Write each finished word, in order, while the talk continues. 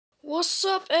What's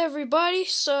up, everybody?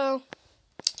 So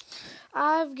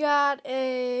I've got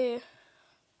a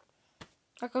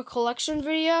collection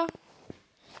video.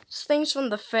 It's things from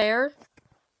the fair.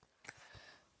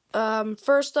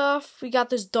 First off, we got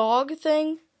this dog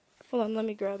thing. Hold on, let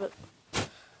me grab it.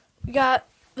 We got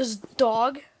this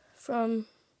dog from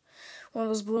one of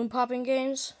those balloon popping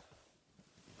games.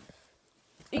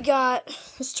 We got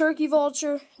this turkey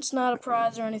vulture. It's not a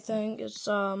prize or anything. It's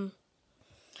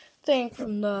thing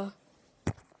from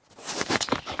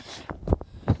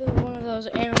one of those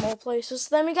animal places.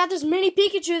 Then we got this mini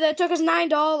Pikachu that took us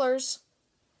 $9.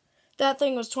 That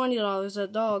thing was $20,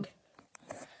 that dog,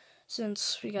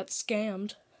 since we got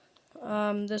scammed.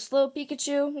 This little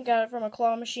Pikachu, we got it from a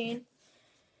claw machine.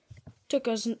 Took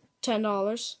us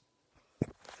 $10.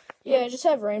 Yeah, I just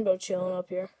have Rainbow chilling up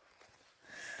here.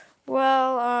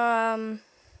 Well,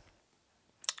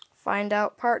 find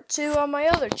out part 2 on my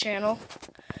other channel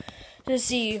to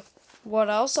see what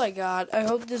else I got. I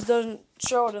hope this doesn't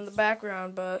show it in the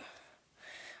background, but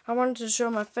I wanted to show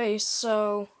my face,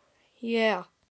 so yeah.